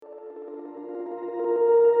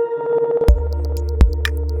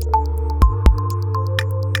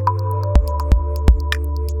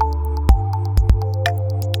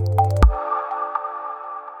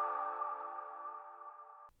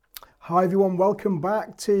Hi everyone, welcome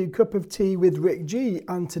back to Cup of Tea with Rick G,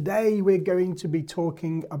 and today we're going to be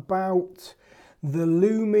talking about the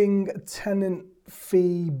looming tenant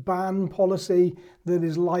fee ban policy that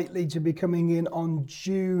is likely to be coming in on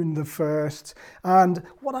June the 1st. And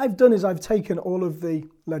what I've done is I've taken all of the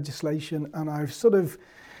legislation and I've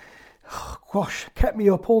kept me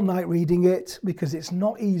up all night reading it because it's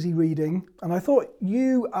not easy reading. And I thought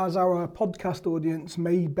you, as our podcast audience,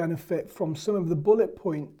 may benefit from some of the bullet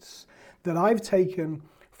points that I've taken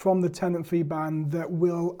from the tenant fee ban that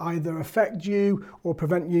will either affect you or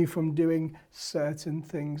prevent you from doing certain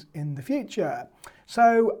things in the future.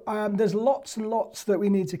 So there's lots and lots that we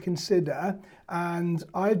need to consider, and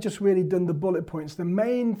I've just really done the bullet points, the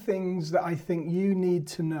main things that I think you need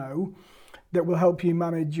to know that will help you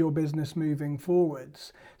manage your business moving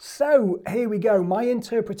forwards. So here we go, my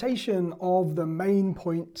interpretation of the main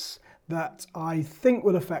points that I think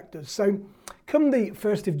will affect us. So come the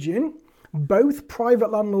 1st of June, both private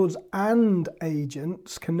landlords and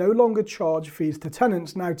agents can no longer charge fees to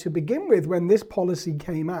tenants. Now, to begin with, when this policy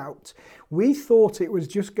came out, we thought it was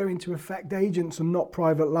just going to affect agents and not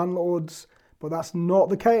private landlords, but that's not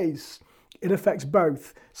the case. It affects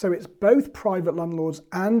both. So it's both private landlords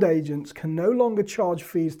and agents can no longer charge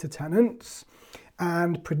fees to tenants.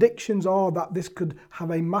 And predictions are that this could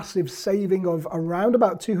have a massive saving of around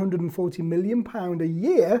about £240 million a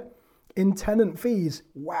year in tenant fees.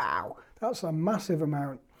 Wow, that's a massive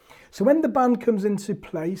amount. So when the ban comes into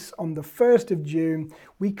place on the 1st of June,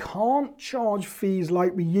 we can't charge fees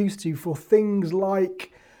like we used to for things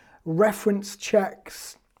like reference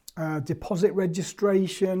checks, deposit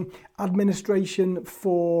registration, administration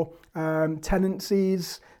for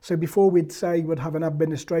tenancies. So before we'd say we'd have an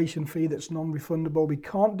administration fee that's non-refundable, we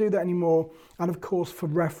can't do that anymore. And of course for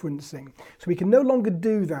referencing. So we can no longer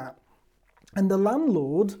do that. And the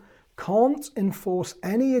landlord can't enforce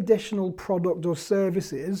any additional product or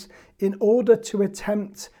services in order to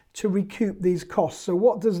attempt to recoup these costs. So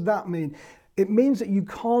what does that mean? It means that you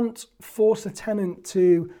can't force a tenant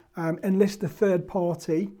to enlist a third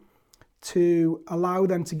party to allow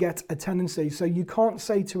them to get a tenancy. So you can't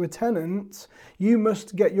say to a tenant, you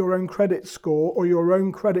must get your own credit score or your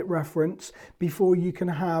own credit reference before you can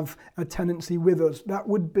have a tenancy with us. That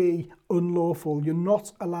would be unlawful. You're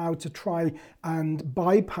not allowed to try and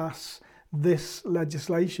bypass this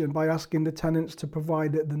legislation by asking the tenants to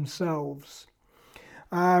provide it themselves.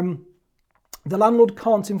 The landlord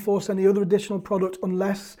can't enforce any other additional product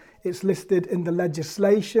unless it's listed in the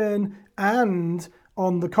legislation and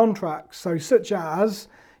on the contract, so such as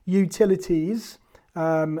utilities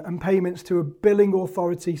and payments to a billing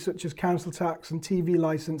authority such as council tax and TV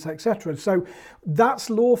licence, etc. So that's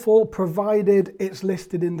lawful provided it's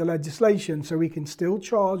listed in the legislation. So we can still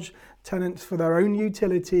charge tenants for their own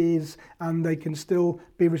utilities and they can still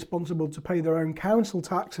be responsible to pay their own council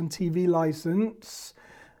tax and TV licence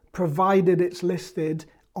provided it's listed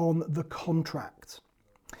on the contract.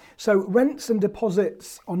 So rents and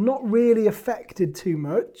deposits are not really affected too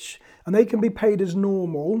much and they can be paid as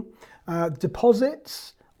normal.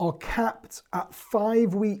 Deposits are capped at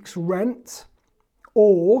 5 weeks rent,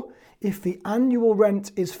 or if the annual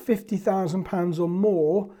rent is £50,000 or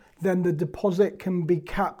more, then the deposit can be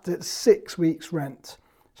capped at 6 weeks rent.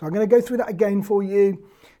 So I'm going to go through that again for you.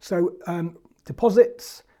 So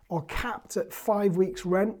deposits are capped at 5 weeks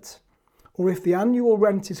rent, or if the annual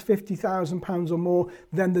rent is £50,000 or more,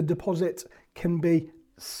 then the deposit can be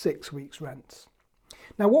 6 weeks rent.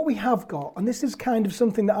 Now what we have got, and this is kind of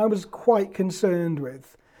something that I was quite concerned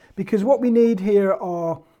with, because what we need here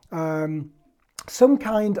are some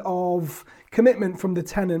kind of commitment from the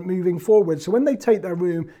tenant moving forward. So when they take their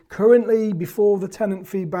room, currently before the tenant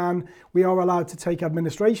fee ban, we are allowed to take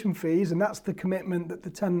administration fees, and that's the commitment that the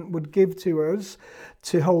tenant would give to us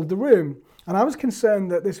to hold the room. And I was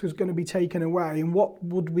concerned that this was going to be taken away, and what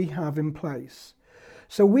would we have in place?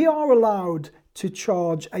 So we are allowed to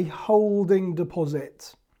charge a holding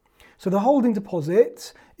deposit. So the holding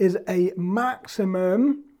deposit is a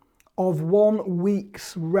maximum of 1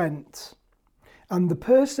 week's rent. And the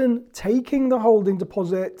person taking the holding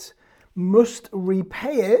deposit must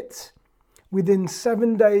repay it within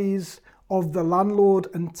 7 days of the landlord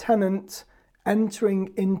and tenant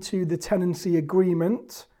entering into the tenancy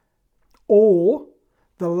agreement, or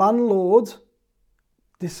the landlord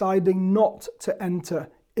deciding not to enter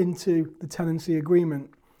into the tenancy agreement.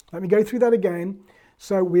 Let me go through that again.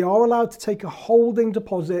 So we are allowed to take a holding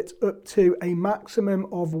deposit up to a maximum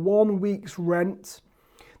of 1 week's rent.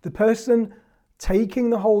 The person taking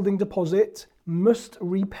the holding deposit must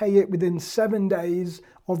repay it within 7 days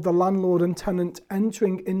of the landlord and tenant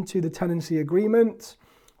entering into the tenancy agreement,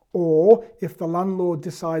 or if the landlord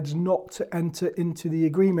decides not to enter into the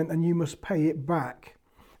agreement and you must pay it back.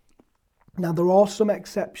 Now, there are some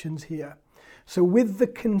exceptions here. So with the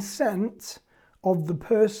consent of the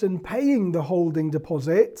person paying the holding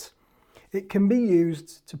deposit, it can be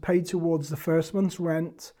used to pay towards the first month's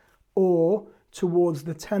rent or towards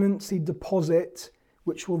the tenancy deposit,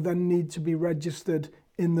 which will then need to be registered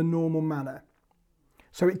in the normal manner.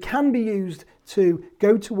 So it can be used to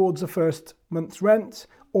go towards the first month's rent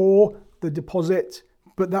or the deposit,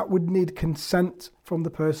 but that would need consent from the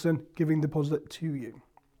person giving the deposit to you.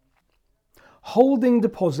 Holding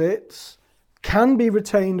deposits can be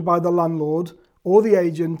retained by the landlord or the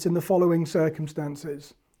agent in the following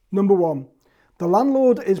circumstances. Number one, the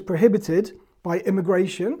landlord is prohibited by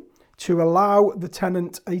immigration to allow the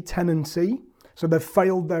tenant a tenancy. So they've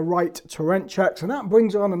failed their right to rent checks. And that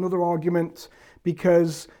brings on another argument,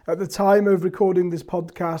 because at the time of recording this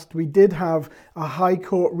podcast, we did have a High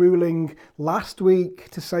Court ruling last week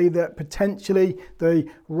to say that potentially the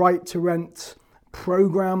right to rent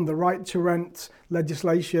programme, the right to rent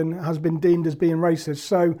legislation has been deemed as being racist.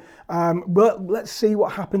 So let's see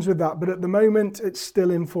what happens with that. But at the moment, it's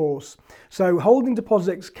still in force. So holding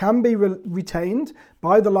deposits can be retained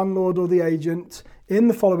by the landlord or the agent in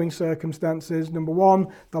the following circumstances. Number one,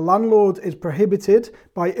 the landlord is prohibited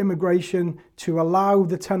by immigration to allow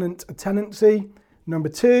the tenant a tenancy. Number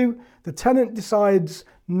two, the tenant decides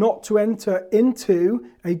not to enter into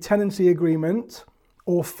a tenancy agreement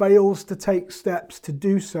or fails to take steps to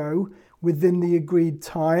do so within the agreed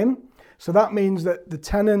time. So that means that the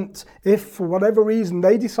tenant, if for whatever reason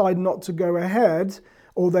they decide not to go ahead,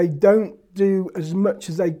 or they don't do as much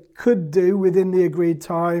as they could do within the agreed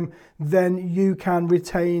time, then you can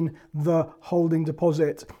retain the holding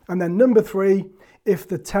deposit. And then number three, if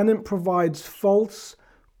the tenant provides false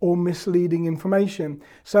or misleading information.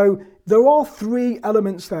 So there are three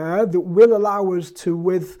elements there that will allow us to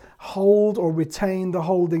withhold or retain the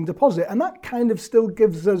holding deposit. And that kind of still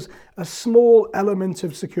gives us a small element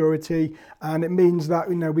of security. And it means that,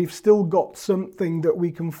 we've still got something that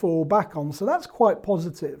we can fall back on. So that's quite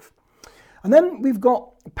positive. And then we've got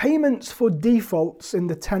payments for defaults in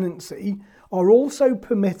the tenancy are also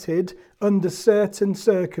permitted under certain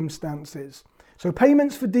circumstances. So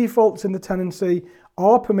payments for defaults in the tenancy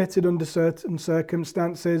are permitted under certain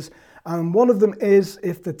circumstances, and one of them is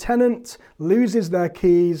if the tenant loses their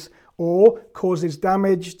keys or causes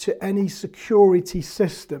damage to any security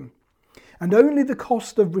system. And only the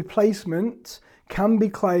cost of replacement can be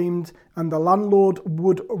claimed, and the landlord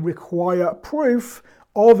would require proof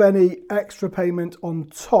of any extra payment on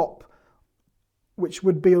top, which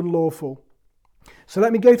would be unlawful. So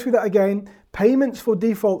let me go through that again. Payments for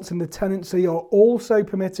defaults in the tenancy are also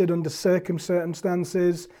permitted under certain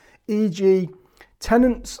circumstances, e.g.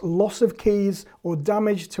 tenant's loss of keys or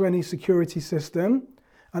damage to any security system,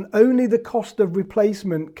 and only the cost of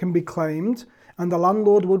replacement can be claimed, and the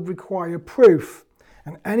landlord would require proof,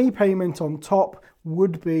 and any payment on top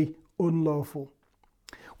would be unlawful.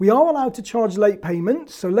 We are allowed to charge late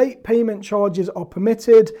payments, so late payment charges are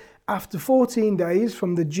permitted after 14 days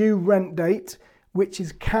from the due rent date, which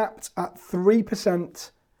is capped at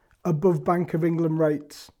 3% above Bank of England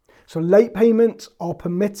rates. So late payments are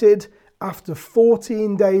permitted after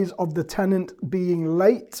 14 days of the tenant being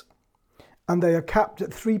late, and they are capped at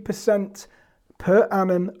 3% per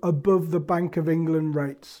annum above the Bank of England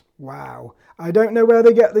rates. Wow. I don't know where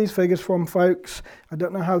they get these figures from, folks. I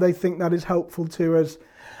don't know how they think that is helpful to us.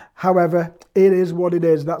 However, it is what it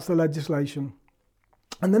is. That's the legislation.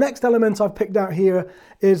 And the next element I've picked out here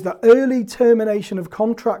is that early termination of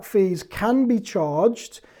contract fees can be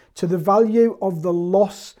charged to the value of the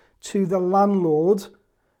loss to the landlord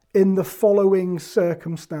in the following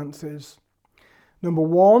circumstances. Number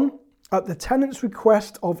one, at the tenant's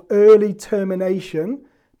request of early termination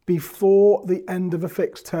before the end of a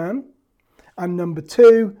fixed term. And number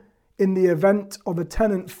two, in the event of a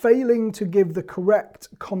tenant failing to give the correct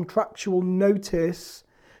contractual notice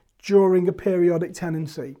during a periodic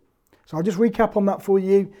tenancy. So I'll just recap on that for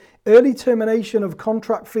you. Early termination of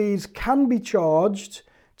contract fees can be charged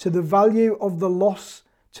to the value of the loss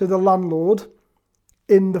to the landlord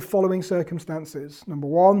in the following circumstances. Number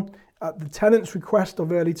one, at the tenant's request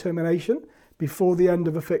of early termination before the end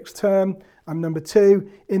of a fixed term. And number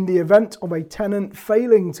two, in the event of a tenant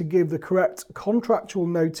failing to give the correct contractual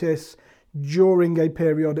notice during a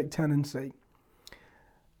periodic tenancy.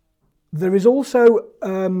 There is also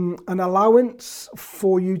an allowance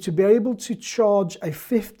for you to be able to charge a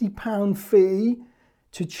 £50 fee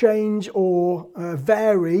to change or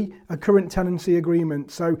vary a current tenancy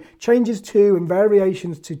agreement. So changes to and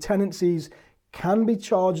variations to tenancies can be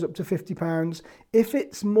charged up to £50. If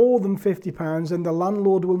it's more than £50, then the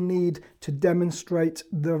landlord will need to demonstrate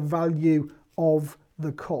the value of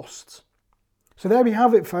the cost. So there we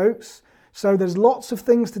have it, folks. So there's lots of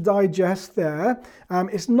things to digest there.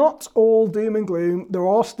 It's not all doom and gloom. There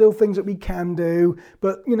are still things that we can do,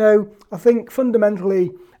 but I think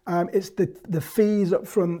fundamentally it's the fees up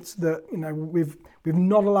front that we've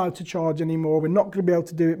not allowed to charge anymore. We're not going to be able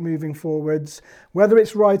to do it moving forwards. Whether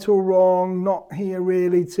it's right or wrong, not here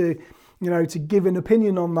really to give an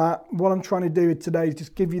opinion on that. What I'm trying to do today is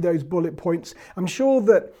just give you those bullet points. I'm sure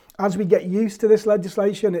that as we get used to this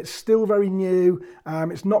legislation, it's still very new.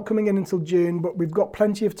 It's not coming in until June, but we've got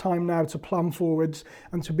plenty of time now to plan forwards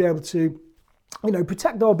and to be able to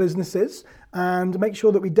protect our businesses and make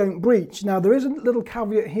sure that we don't breach. Now, there is a little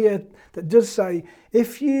caveat here that does say,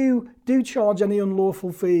 if you do charge any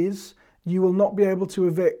unlawful fees, you will not be able to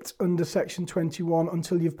evict under Section 21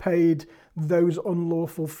 until you've paid those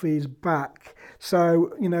unlawful fees back.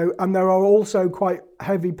 So, and there are also quite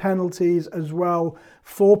heavy penalties as well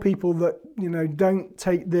for people that, don't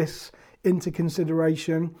take this into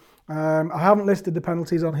consideration. I haven't listed the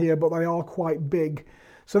penalties on here, but they are quite big.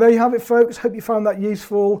 So there you have it, folks. Hope you found that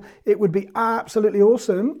useful. It would be absolutely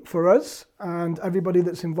awesome for us and everybody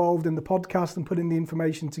that's involved in the podcast and putting the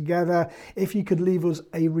information together if you could leave us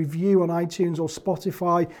a review on iTunes or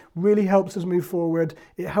Spotify. Really helps us move forward.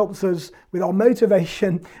 It helps us with our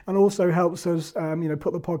motivation and also helps us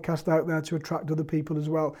put the podcast out there to attract other people as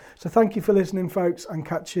well. So thank you for listening, folks, and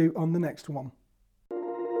catch you on the next one.